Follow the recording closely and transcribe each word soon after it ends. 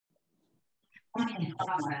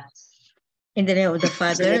In the name of the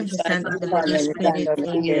Father, In the the Son, Son, and the of Holy the Spirit.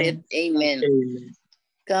 Spirit. Amen. Amen.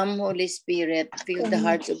 Come, Holy Spirit, fill the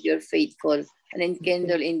hearts of your faithful and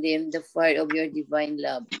enkindle in them the fire of your divine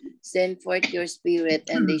love. Send forth your Spirit,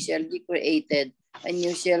 and they shall be created, and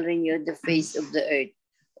you shall renew the face of the earth.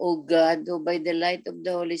 O God, who by the light of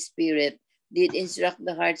the Holy Spirit did instruct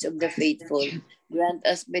the hearts of the faithful, grant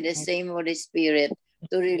us by the same Holy Spirit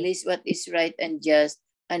to release what is right and just,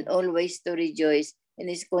 and always to rejoice in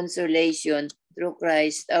his consolation through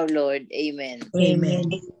Christ our Lord. Amen. Amen.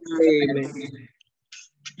 Amen.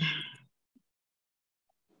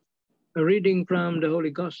 A reading from the Holy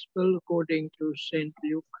Gospel according to St.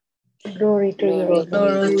 Luke. Glory to you, Lord.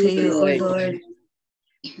 Glory to you, O Lord.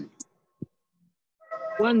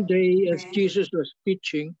 One day, as Jesus was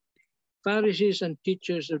teaching, Pharisees and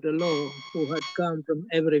teachers of the law who had come from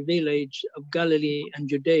every village of Galilee and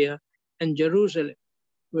Judea and Jerusalem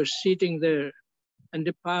were sitting there, and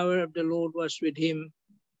the power of the Lord was with him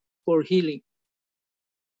for healing.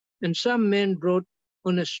 And some men brought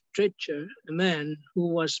on a stretcher a man who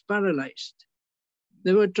was paralyzed.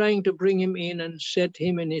 They were trying to bring him in and set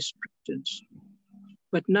him in his presence,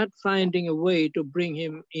 but not finding a way to bring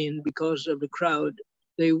him in because of the crowd,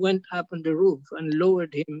 they went up on the roof and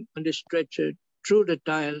lowered him on the stretcher through the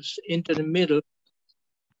tiles into the middle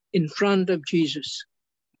in front of Jesus.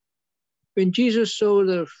 When Jesus saw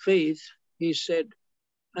their faith, he said,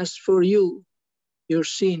 "As for you, your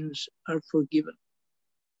sins are forgiven."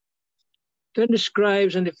 Then the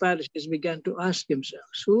scribes and the Pharisees began to ask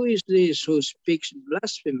themselves, "Who is this who speaks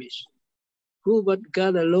blasphemies? Who but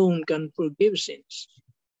God alone can forgive sins?"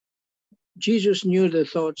 Jesus knew their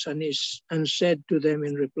thoughts and said to them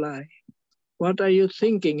in reply, "What are you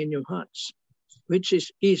thinking in your hearts? Which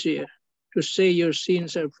is easier, to say your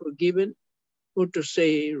sins are forgiven, or to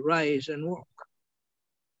say, 'Rise and walk'?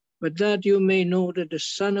 But that you may know that the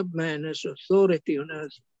Son of Man has authority on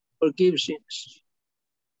earth to forgive sins."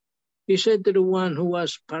 He said to the one who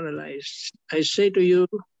was paralyzed, "I say to you,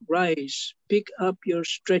 rise, pick up your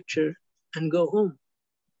stretcher and go home."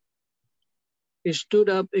 He stood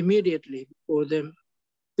up immediately before them,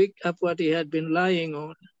 picked up what he had been lying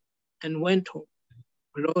on, and went home,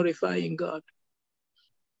 glorifying God.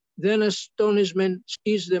 Then astonishment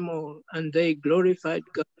seized them all, and they glorified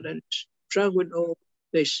God, and struck with awe,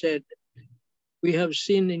 they said, "We have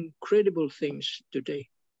seen incredible things today."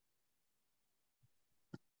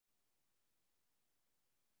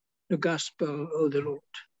 The Gospel of the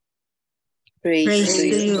Lord. Praise to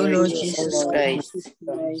you, Lord Lord Jesus Jesus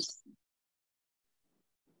Christ.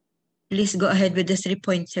 Please go ahead with the 3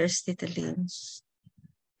 pointers, Tita Lynn.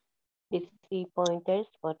 The 3 pointers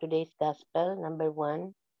for today's gospel. Number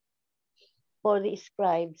 1, for the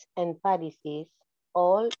scribes and Pharisees,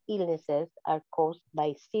 all illnesses are caused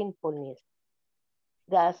by sinfulness.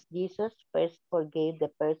 Thus, Jesus first forgave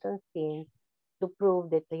the person's sins to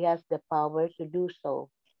prove that he has the power to do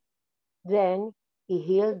so. Then, he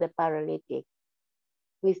healed the paralytic.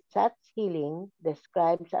 With such healing, the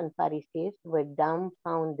scribes and Pharisees were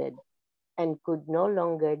dumbfounded and could no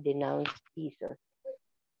longer denounce Jesus.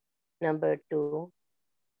 Number 2,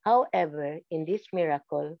 however, in this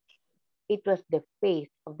miracle, it was the faith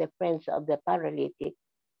of the friends of the paralytic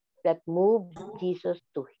that moved Jesus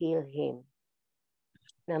to heal him.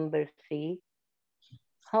 Number 3,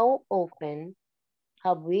 how often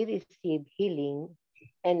have we received healing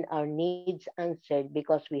and our needs answered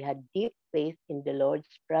because we had deep faith in the Lord's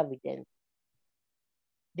providence?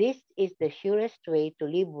 This is the surest way to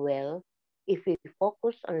live well if we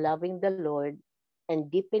focus on loving the Lord and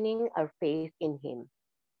deepening our faith in Him.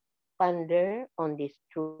 Ponder on this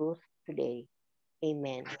truth today.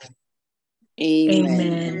 Amen.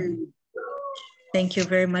 Amen. Thank you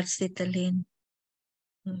very much, Tita Lynn.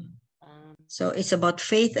 So it's about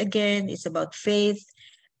faith again. It's about faith.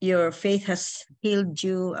 Your faith has healed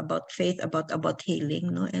you, about faith, about healing,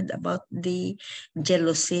 no? And about the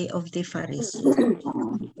jealousy of the Pharisees.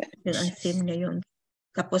 Yun ang theme niya yun.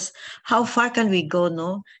 Tapos, how far can we go,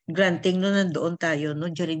 no? Granting, no, nandoon tayo,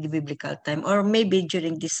 no, during the biblical time, or maybe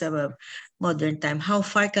during this modern time, how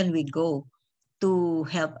far can we go to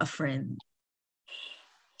help a friend?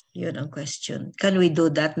 Yun ang question. Can we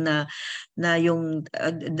do that na yung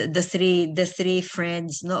the three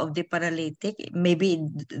friends, no, of the paralytic? Maybe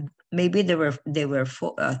there were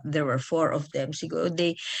four of them. Siguro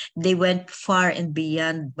they went far and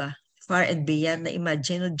beyond ba? Far and beyond, na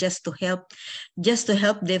imagine, just to help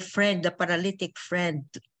their friend, the paralytic friend,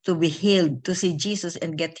 to be healed, to see Jesus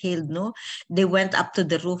and get healed, no? They went up to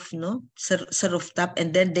the roof, no? Sa rooftop,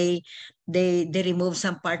 and then they removed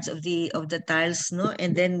some parts of the tiles, no?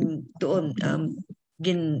 And then doon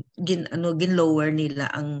ginlower nila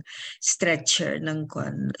ang stretcher ng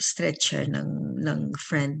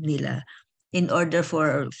friend nila in order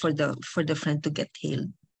for the friend to get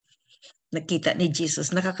healed. Nakita ni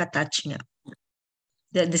Jesus, nakaka-touch nga.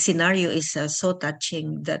 The scenario is so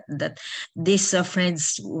touching that these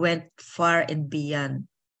friends went far and beyond.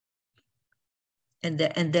 And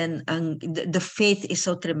then the faith is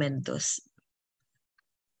so tremendous.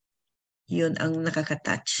 Yun ang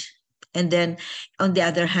nakaka-touch. And then on the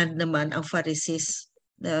other hand naman, ang Pharisees,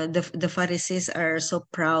 the Pharisees are so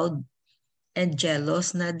proud and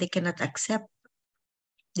jealous na they cannot accept.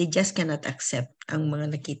 They just cannot accept ang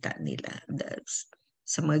mga nakita nila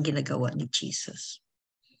sa mga ginagawa ni Jesus.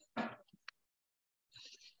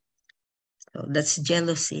 So that's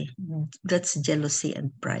jealousy. That's jealousy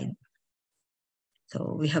and pride.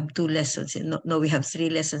 So we have 2 lessons. No, we have 3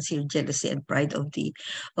 lessons here: jealousy and pride of the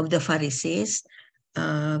Pharisees,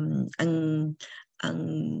 ang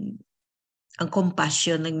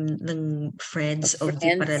compassion ng friends of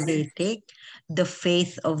the paralytic, the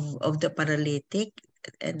faith of the paralytic,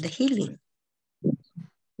 and the healing.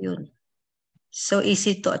 Yun. So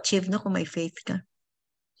easy to achieve, no, kung may faith ka.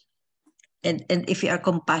 And if you are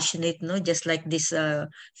compassionate, no, just like these 3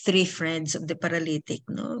 friends of the paralytic,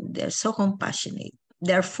 no, they're so compassionate.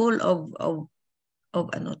 They're full of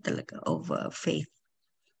faith.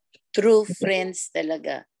 True friends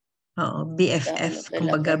talaga. Oo, BFF,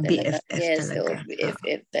 kumbaga BFF yes, talaga.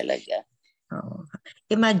 BFF talaga. Oh.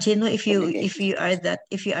 Imagine, no, if you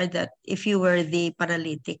were the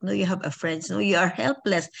paralytic, no, you have a friend, no, you are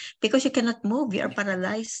helpless because you cannot move, you are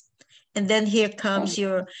paralyzed. And then here come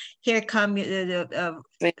three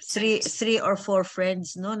or 4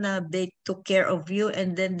 friends, no, na they took care of you,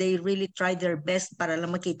 and then they really tried their best para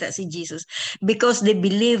lang makita si Jesus, because they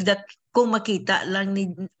believe that kung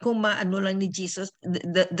maano lang ni Jesus,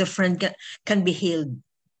 the friend can be healed.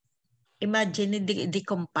 Imagine the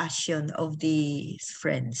compassion of these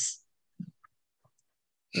friends.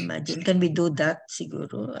 Imagine, can we do that?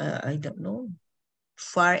 Siguro, I don't know.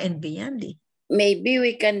 Far and beyond. Maybe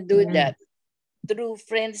we can do that. True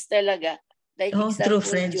friends talaga. Like true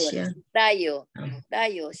friends, yeah. Tayo,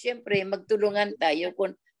 siyempre magtulungan tayo.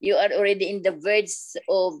 Kung you are already in the verge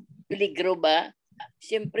of peligro ba,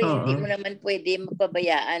 siyempre hindi mo naman pwede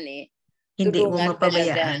mapabayaan eh. Hindi mo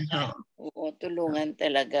mapabayaan. Oo, tulungan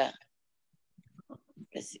talaga.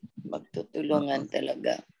 Kasi magtutulungan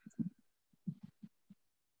talaga.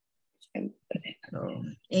 Siyempre.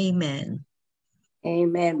 Amen.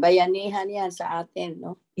 Amen. Bayanihan yan sa atin,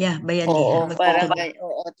 no? Yeah, bayanihan.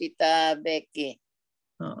 Oo, Tita Becky.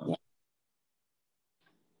 Oo.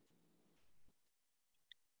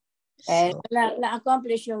 And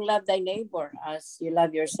na-accomplish yung love thy neighbor as you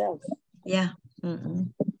love yourself. Yeah.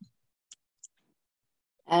 Mm-hmm.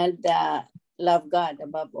 And love God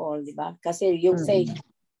above all, di ba? Kasi yung faith.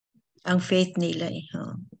 Ang faith nila eh.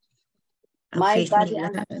 Ang my faith body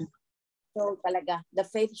nila. and soul talaga. The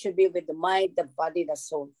faith should be with the mind, the body, the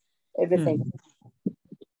soul. Everything.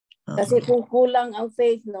 Kasi kung kulang ang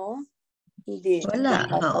faith, no? Hindi. Wala.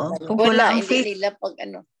 Kung kulang ang faith, nila pag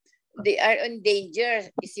they are in danger.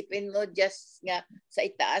 Isipin mo just nga sa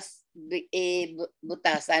itaas,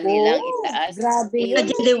 butasan nilang itaas. Grabe yun.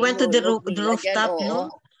 They went to the rooftop, no?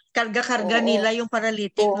 Karga-karga nila yung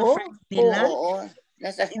paralytic na friend nila. Oo.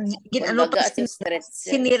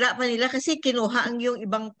 Sinira pa nila kasi kinuha yung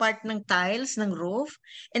ibang part ng tiles ng roof,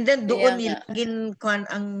 and then doon nila ginkuhan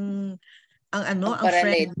ang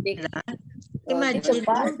friend nila. Imagine.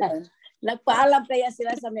 Nagpaalam kaya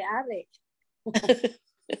sila sa may-ari.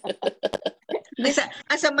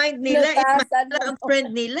 Sa mind nila, ang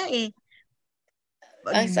friend nila eh.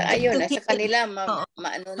 Ayun, sa kanila,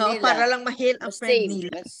 maano nila. Para lang ma-heal ang friend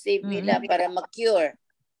nila. Save nila para ma-cure.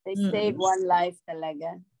 They save one life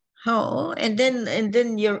talaga. Oo, and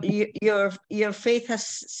then your faith has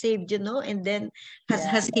saved you, no? And then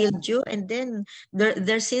has healed you, and then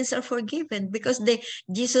their sins are forgiven because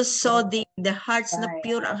Jesus saw the hearts na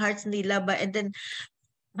pure ang hearts nila ba, and then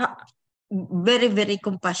very, very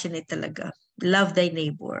compassionate talaga. Love thy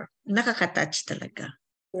neighbor. Nakaka-touch talaga.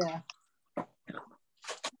 Yeah.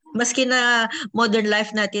 Maski na modern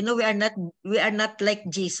life natin, no, we are not like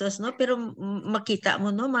Jesus, no, pero makita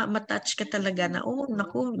mo, no, ma-touch ka talaga na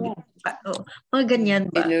naku, mga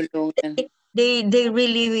ganyan ba. They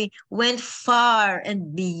really went far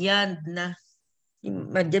and beyond na.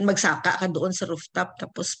 Imagine, magsaka ka doon sa rooftop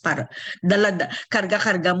tapos para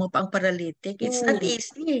karga-karga mo pa ang paralytic. It's not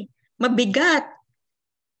easy. Mabigat.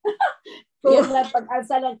 Yan lang,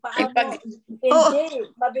 pag-alsa lang paa mo.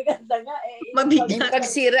 Mabigat na nga eh. Mabigat. Yung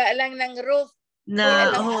pagsira lang ng roof, Na,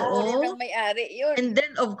 alam oo. siguro ng may-ari yun. And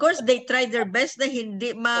then, of course, they try their best na hindi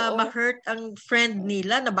Oo. ma-hurt ang friend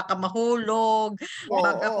nila, na baka mahulog,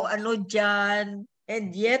 baka Oo. kung ano dyan. And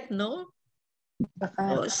yet, no?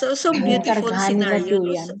 Baka So beautiful kargahan nila scenario. No?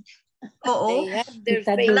 duyan. Oo. They have their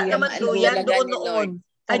Kita faith Wala duyan. naman na duyan maalagaan doon ni Lord. noon.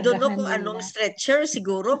 I don't know kung Kargahan anong nila. stretcher,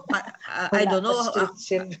 siguro. I don't know.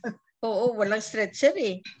 Oo, walang stretcher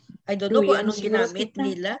eh. I don't know kung Duyan anong siguro ginamit kita.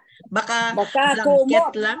 nila. Baka Baka blanket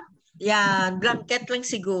kumot. lang. Yan, blanket lang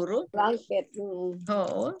siguro. Blanket.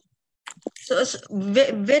 Oo. So,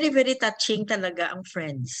 very, very touching talaga ang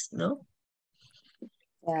friends, no?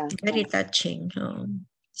 Yeah. Very touching.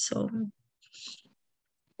 So,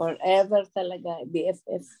 Forever talaga.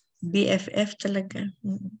 BFF. BFF talaga.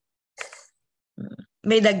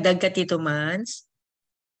 May dagdag ka, Tito Mans?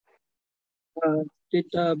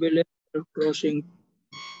 Tita Belen crossing.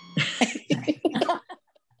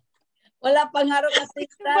 Wala pang haro kasi.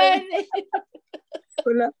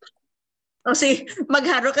 Wala. O si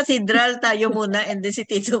magharo cathedral tayo muna and then si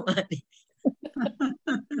Tito Manny.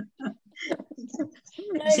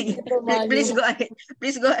 Sige, please go ahead.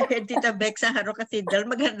 Please go ahead, Tita Beck, sa Haro Cathedral.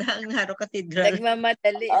 Maganda ang Haro Cathedral.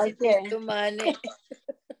 Nagmamadali si Tito Manny.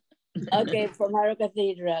 Okay, from Haro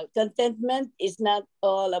Cathedral. Contentment is not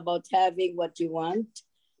all about having what you want,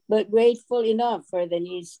 but grateful enough for the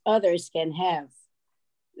needs others can have.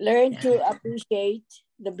 Learn to appreciate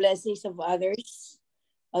the blessings of others.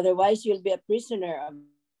 Otherwise, you'll be a prisoner of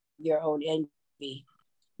your own envy.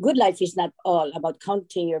 Good life is not all about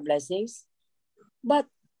counting your blessings, but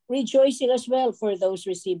rejoicing as well for those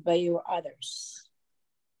received by your others.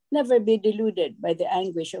 Never be deluded by the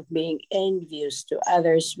anguish of being envious to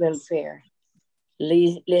others' welfare,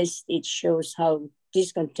 lest it shows how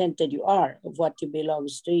discontented you are of what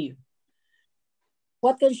belongs to you.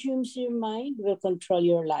 What consumes your mind will control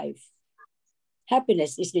your life.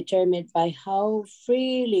 Happiness is determined by how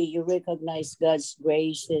freely you recognize God's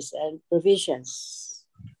graces and provisions.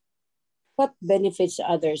 What benefits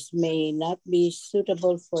others may not be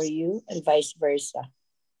suitable for you and vice versa.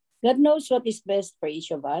 God knows what is best for each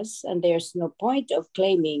of us, and there's no point of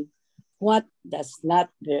claiming what does not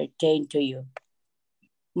pertain to you.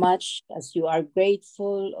 Much as you are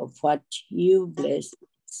grateful of what you blessed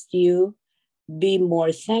you, be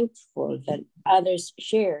more thankful that others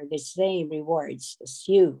share the same rewards as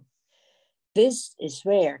you. This is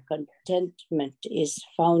where contentment is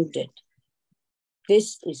founded.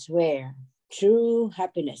 This is where true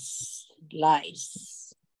happiness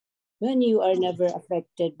lies. When you are never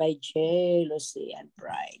affected by jealousy and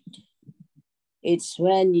pride. It's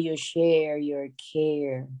when you share your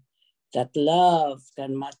care that love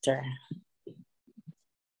can matter.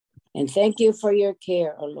 And thank you for your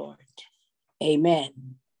care, O Lord.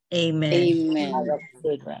 Amen. Amen. Amen.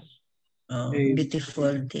 Oh,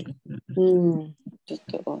 beautiful thing.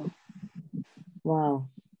 Totoo. Wow.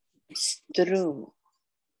 It's true.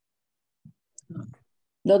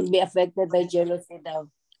 Don't be affected by jealousy daw.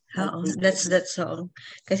 That's all.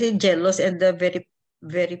 Kasi jealous and very,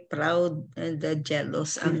 very proud and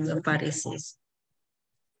jealous ang Pharisees.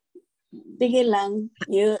 Sige lang.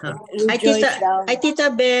 You rejoice daw. Hi,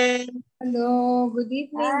 Tita Ben. Hello, good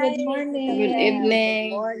evening, Hi, good morning. Good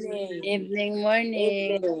evening. Good morning. Evening,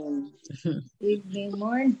 morning. Evening,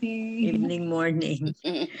 morning. Evening, morning.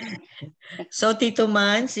 So, Tito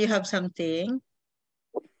Mans, you have something?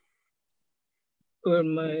 Or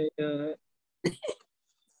my the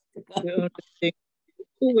only thing,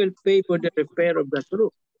 who will pay for the repair of that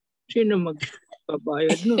roof? Sino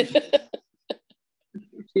magbabayad nun?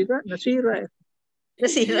 Nasira eh.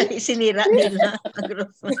 Sinira nila ang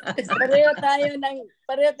roof. pareho tayo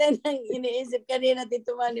ng iniisip kanina,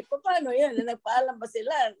 Tito Manny. Paano yun? Nagpaalam ba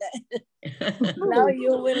sila? Now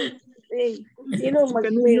you will say, sino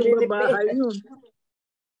Kanino ba bahay yun?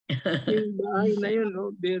 Yung bahay na yun,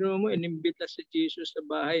 no? Biro mo, inimbita si Jesus sa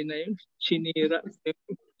bahay na yun. Sinira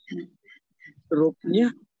yung roof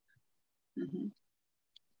niya.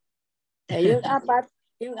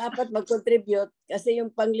 Yung apat mag-contribute kasi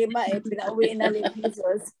yung panglima pinauwi na ni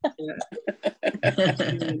Jesus.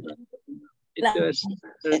 It was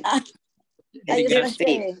Ayos na siya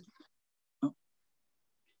eh.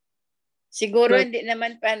 Siguro hindi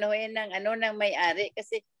naman panuhin ng may-ari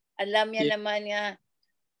kasi alam niya naman nga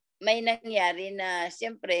may nangyari na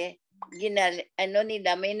siyempre may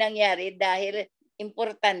nangyari dahil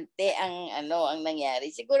importante ang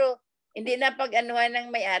nangyari. Siguro hindi na pag-anuhan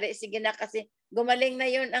ng may-ari, sige na kasi gumaling na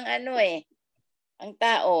yun ang ang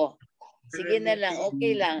tao. Sige na lang,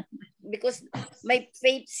 okay lang. Because may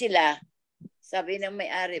faith sila. Sabi ng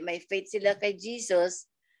may-ari, may faith sila kay Jesus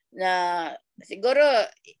na siguro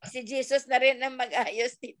si Jesus na rin ang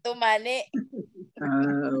mag-ayos Tito Manny.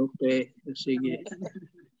 Okay. Sige.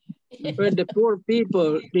 But the poor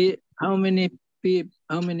people, how many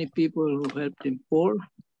people who helped him? 4?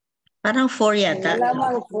 Parang 4 yata.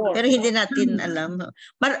 Lamang 4. Pero hindi natin alam.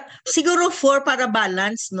 Siguro 4 para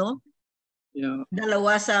balance, no? Yeah.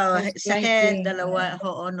 Dalawa sa Most head, likely. dalawa,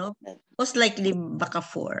 no? Most likely, baka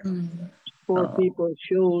 4. 4 people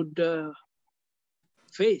showed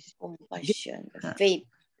faith. Compassion, faith.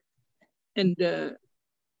 And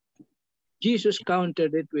Jesus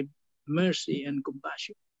countered it with mercy and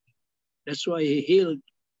compassion. That's why he healed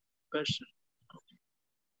the person.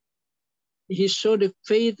 He saw the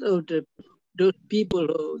faith of those people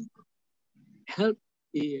who helped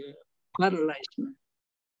the paralyzed man.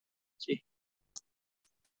 See?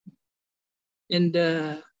 And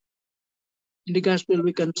in the gospel,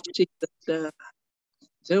 we can see that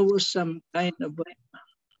there was some kind of,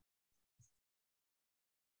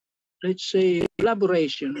 let's say,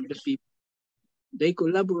 collaboration of the people. They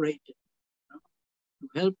collaborated to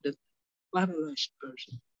help the paralyzed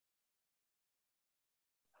person.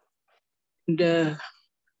 And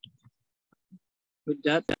with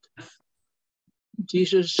that,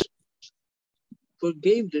 Jesus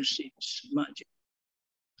forgave their sins. Imagine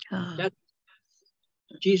that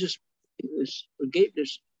Jesus forgave their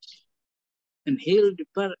sins and healed the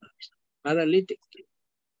paralytic.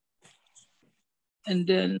 And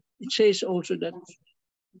then it says also that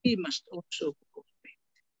we must also cooperate,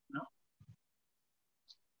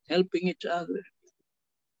 helping each other,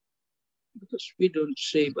 because we don't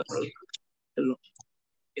save ourselves alone.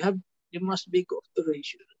 There must be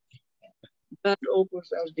cooperation. God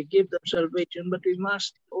offers us the gift of salvation, but we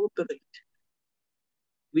must cooperate.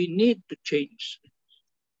 We need to change.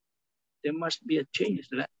 There must be a change.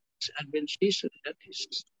 Like Advent season, that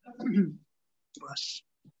is for us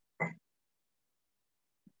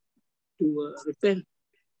to repent,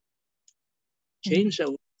 change our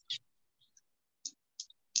ways.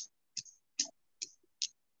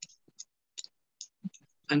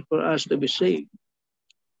 And for us to be saved,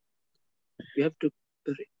 we have to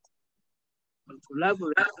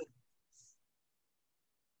collaborate.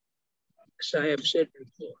 As I have said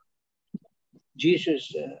before,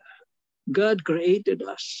 God created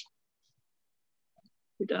us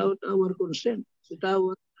without our consent,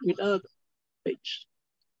 without rights.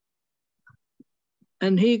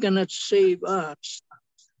 And he cannot save us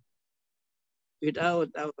without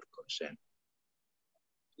our consent.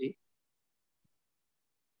 See?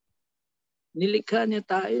 Nilikha niya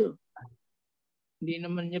tayo. Hindi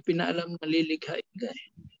naman niya pinaalam na lilikhain ka.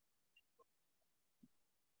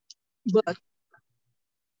 But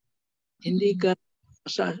hindi ka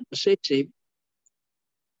saved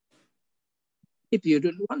if you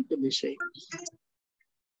don't want to be saved.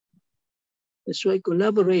 That's why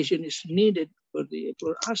collaboration is needed for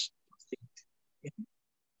us. We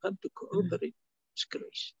have to cooperate with His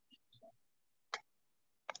grace.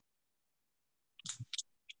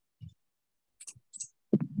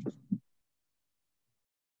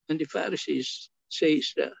 And the Pharisees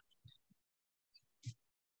says that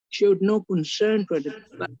showed no concern for the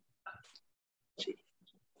Pharisee.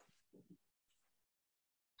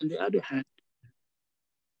 On the other hand,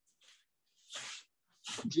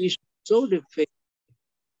 Jesus saw the faith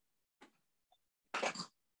of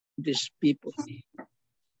these people.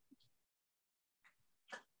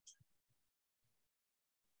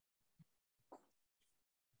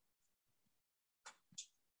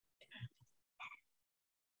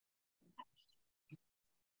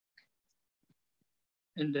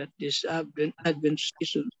 And that this Advent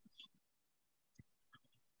season,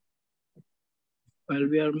 while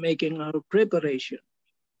we are making our preparation,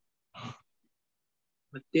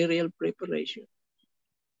 material preparation,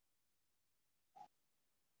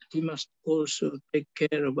 we must also take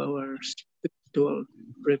care of our spiritual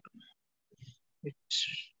preparation, which is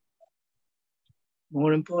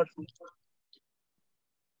more important.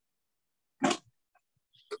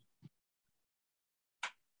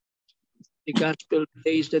 The gospel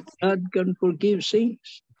says that God can forgive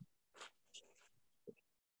sins.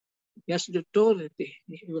 He has the authority.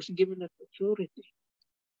 He was given that authority.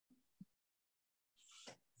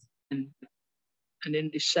 And in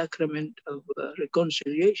the sacrament of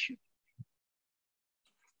reconciliation,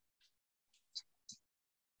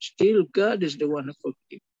 still God is the one who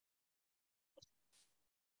forgives.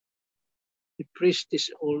 The priest is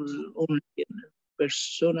only in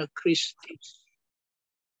persona Christi,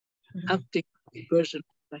 acting in the person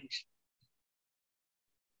of Christ.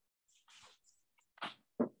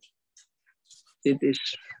 It is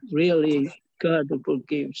really God who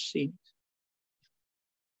forgives sins.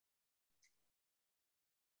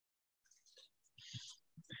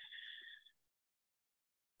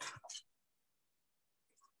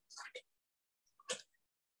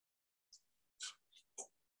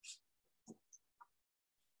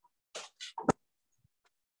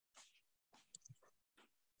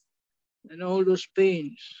 and all those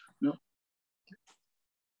pains, no?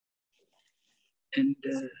 And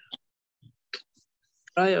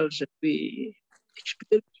trials that we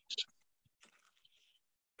experience.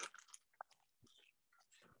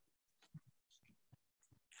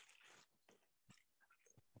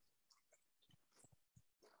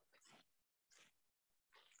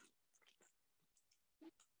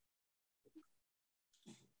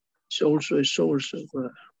 It's also a source of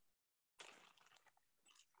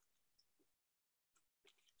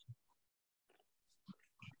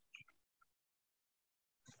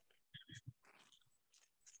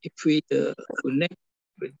if we connect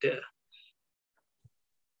with the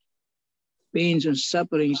pains and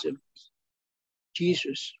sufferings of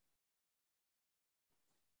Jesus,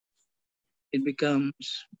 it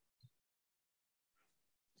becomes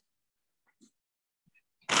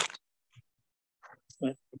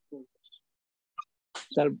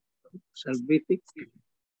salvific.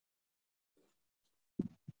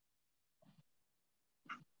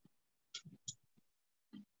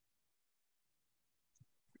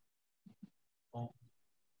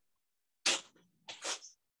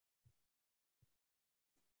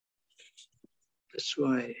 That's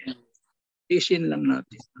why isin lang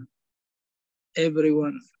natin.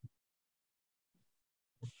 Everyone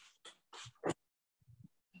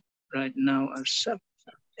right now are suffering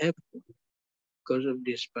because of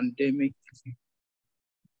this pandemic.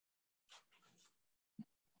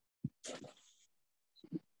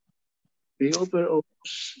 We offer all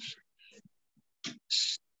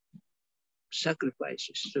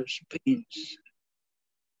sacrifices, those pains.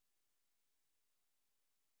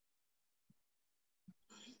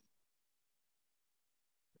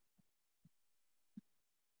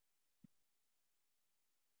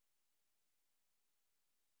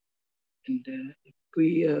 And if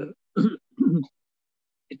we,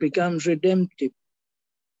 it becomes redemptive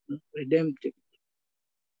when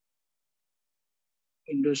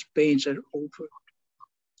those pains are over.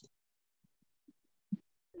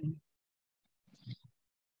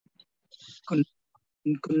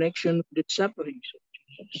 In connection with the sufferings of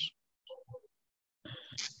Jesus.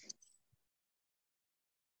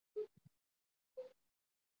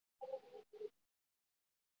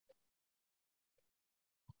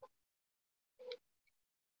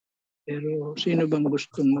 Pero sino bang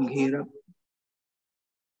gustong maghirap?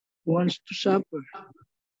 Who wants to suffer?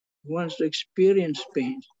 Who wants to experience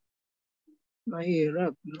pain?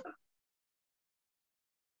 Mahirap. No?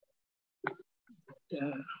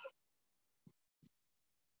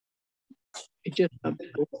 We just have to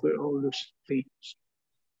offer all those pains.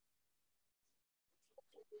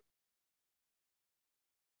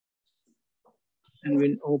 And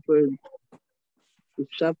when offered the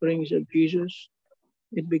sufferings of Jesus,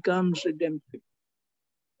 it becomes redemptive.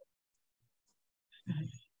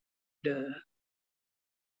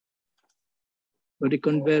 For the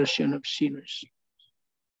conversion of sinners.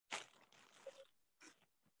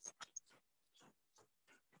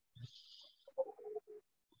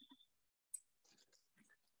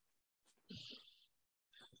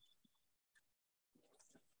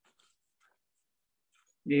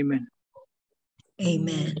 Amen.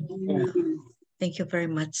 Amen. Thank you very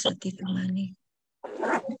much, Tito Manny.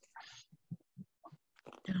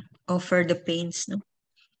 Offer the pains, no?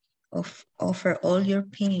 Offer all your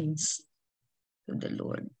pains to the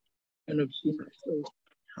Lord. And of sinners.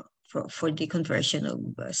 For the conversion of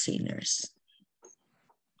sinners.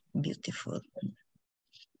 Beautiful.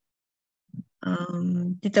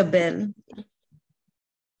 Tita Bell,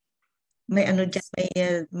 may ano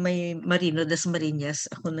dyan, may Marino das Marinas.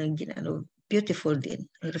 Ako nang ginano. Beautiful din.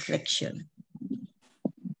 Reflection.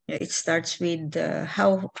 It starts with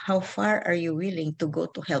how far are you willing to go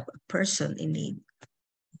to help a person in need?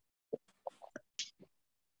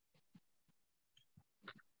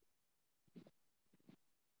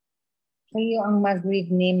 Kayo ang mag-read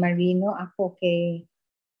ni Marino. Ako kay...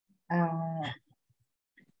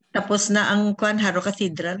 Tapos na ang Haro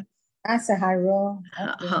Cathedral? Sa Haro.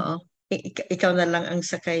 Okay. Oo. Ikaw na lang ang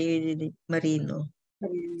sakay Marino.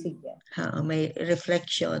 Sige. May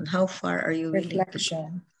reflection. How far are you willing to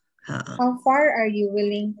go? How far are you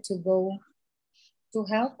willing to go to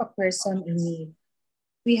help a person in need?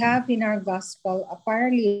 We have in our gospel a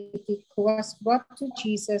paralytic who was brought to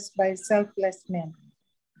Jesus by selfless men.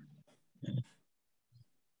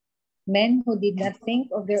 Men who did not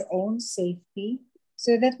think of their own safety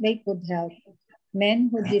so that they could help.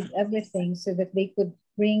 Men who did everything so that they could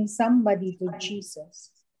bring somebody to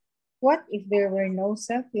Jesus. What if there were no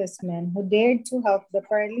selfless men who dared to help the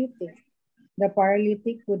paralytic? The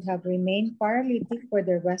paralytic would have remained paralytic for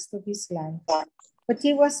the rest of his life. But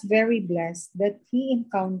he was very blessed that he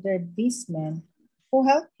encountered these men who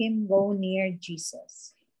helped him go near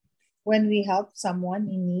Jesus. When we help someone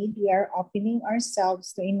in need, we are opening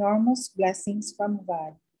ourselves to enormous blessings from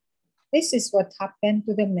God. This is what happened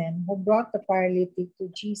to the men who brought the paralytic to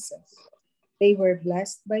Jesus. They were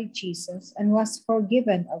blessed by Jesus and was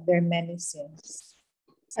forgiven of their many sins.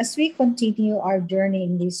 As we continue our journey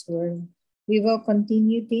in this world, we will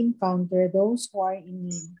continue to encounter those who are in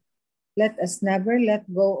need. Let us never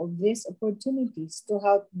let go of these opportunities to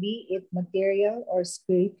help, be it material or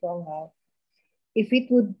spiritual help. If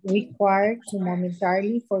it would require to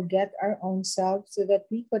momentarily forget our own selves so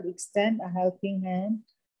that we could extend a helping hand,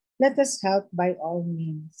 let us help by all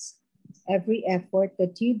means. Every effort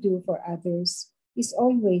that you do for others is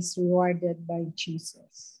always rewarded by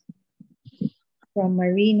Jesus. From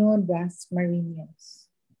Marino das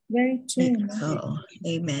Marinas. Very true. No? Oh,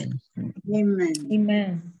 amen. Amen.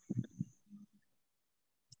 Amen.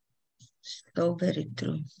 So very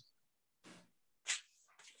true.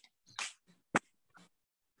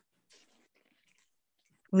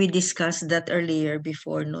 We discussed that earlier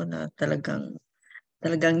before, no, na talagang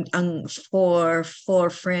ang four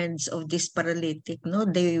friends of this paralytic, no,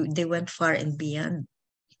 they went far and beyond.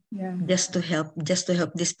 Yeah. Just to help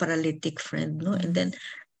this paralytic friend, no, and then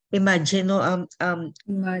imagine, no,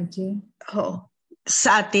 Imagine.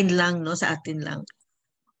 sa atin lang,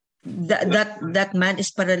 that man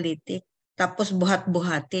is paralytic, tapos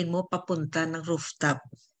buhat-buhatin mo papunta ng rooftop.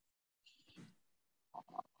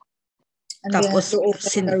 And tapos to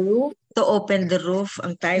open the roof,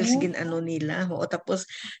 ang tiles ginano nila. Oo, tapos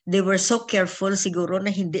they were so careful siguro na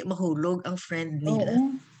hindi mahulog ang friend nila.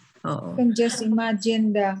 Oo. You can just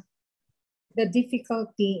imagine the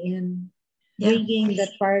difficulty in bringing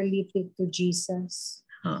that paralytic to Jesus.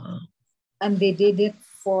 And they did it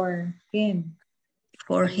for him.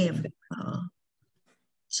 For him.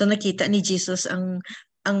 So nakita ni Jesus ang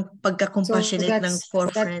pagka-compassionate ng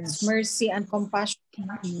four friends. That's mercy and compassion.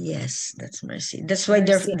 Yes, that's mercy. That's why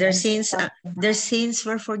their sins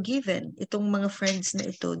were forgiven. Itong mga friends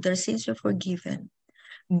na ito, their sins were forgiven.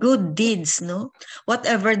 Good deeds, no?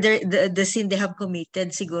 Whatever the sin they have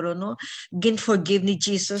committed, siguro, no? Gin-forgive ni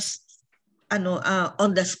Jesus,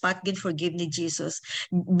 on the spot, gin-forgive ni Jesus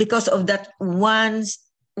because of that one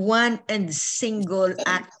and single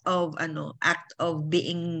act of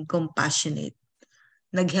being compassionate.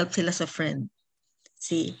 Nag-help sila sa friend.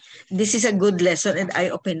 See, this is a good lesson and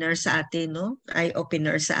eye-opener sa atin, no?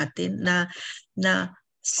 Eye-opener sa atin na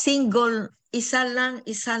single, isa lang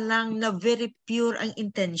na very pure ang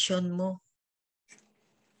intention mo.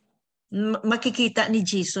 Makikita ni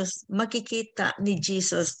Jesus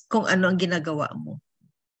kung ano ang ginagawa mo.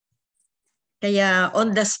 Kaya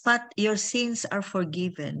on the spot, your sins are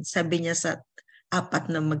forgiven, sabi niya sa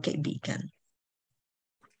 4 na magkaibigan.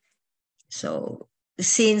 So,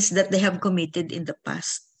 sins that they have committed in the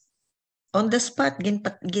past, on the spot,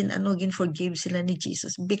 gin-forgive sila ni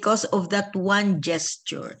Jesus because of that one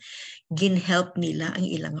gesture. Gin-help nila ang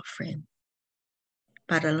ilang friend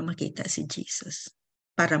para lang makita si Jesus,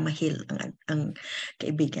 para ma-heal ang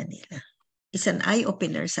kaibigan nila. It's an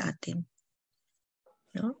eye-opener sa atin.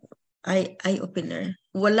 No? Eye-opener.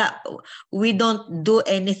 We don't do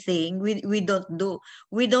anything. We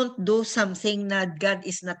don't do something na God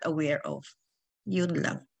is not aware of. Yun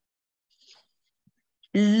lang.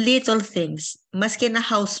 Little things, maski na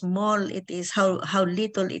how small it is, how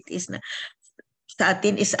little it is, na sa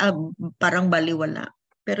atin is parang baliwala.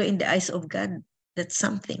 Pero in the eyes of God, that's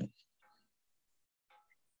something.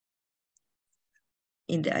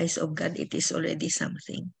 In the eyes of God, it is already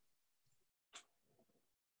something.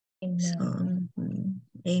 Amen. So,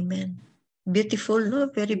 amen. Beautiful, no?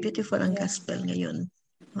 Very beautiful ang gospel ngayon.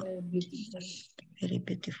 Very beautiful. Very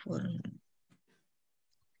beautiful.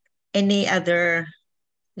 Any other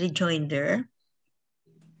rejoinder?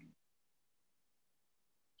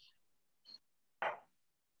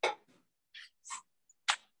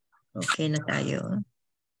 Okay na tayo.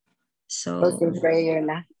 So, closing prayer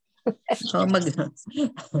na. So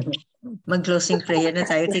mag-closing prayer na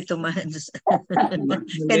tayo, Tito Mans.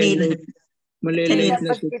 Kanina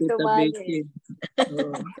na si Tita Becky.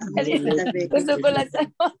 Gusto ko lang sa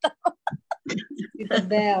Tita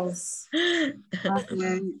Bells.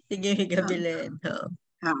 Sige, Gabilen.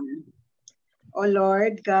 Oh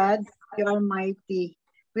Lord God, you are mighty.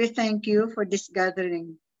 We thank you for this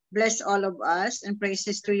gathering. Bless all of us and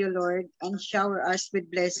praises to you, Lord, and shower us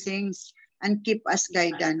with blessings and keep us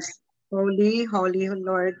guidance. Holy, holy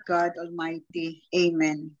Lord God Almighty.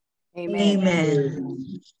 Amen. Amen.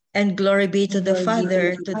 Amen. And glory be to the Glory be to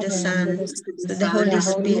Father, the to the Father, Son, to to the the Holy Holy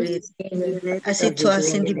Spirit, Spirit, as As it it was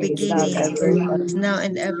was in in the the beginning, beginning, ever, and is now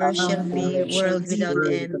and ever now shall and be, ever shall world be, without world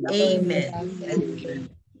end. without world end. Amen. without end. Amen.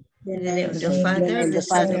 In the name In of the the name In the Father, name of the the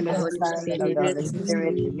Son, Father, and and the of the Holy Son, and of Spirit. the Holy of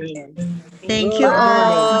Spirit. Jesus. Amen. Thank you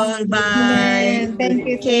Good Bye. all. Bye. Amen. morning. Thank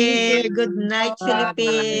you. Take Thank you. care. Good night, Bye.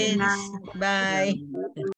 Good Philippines. night. Bye. Bye.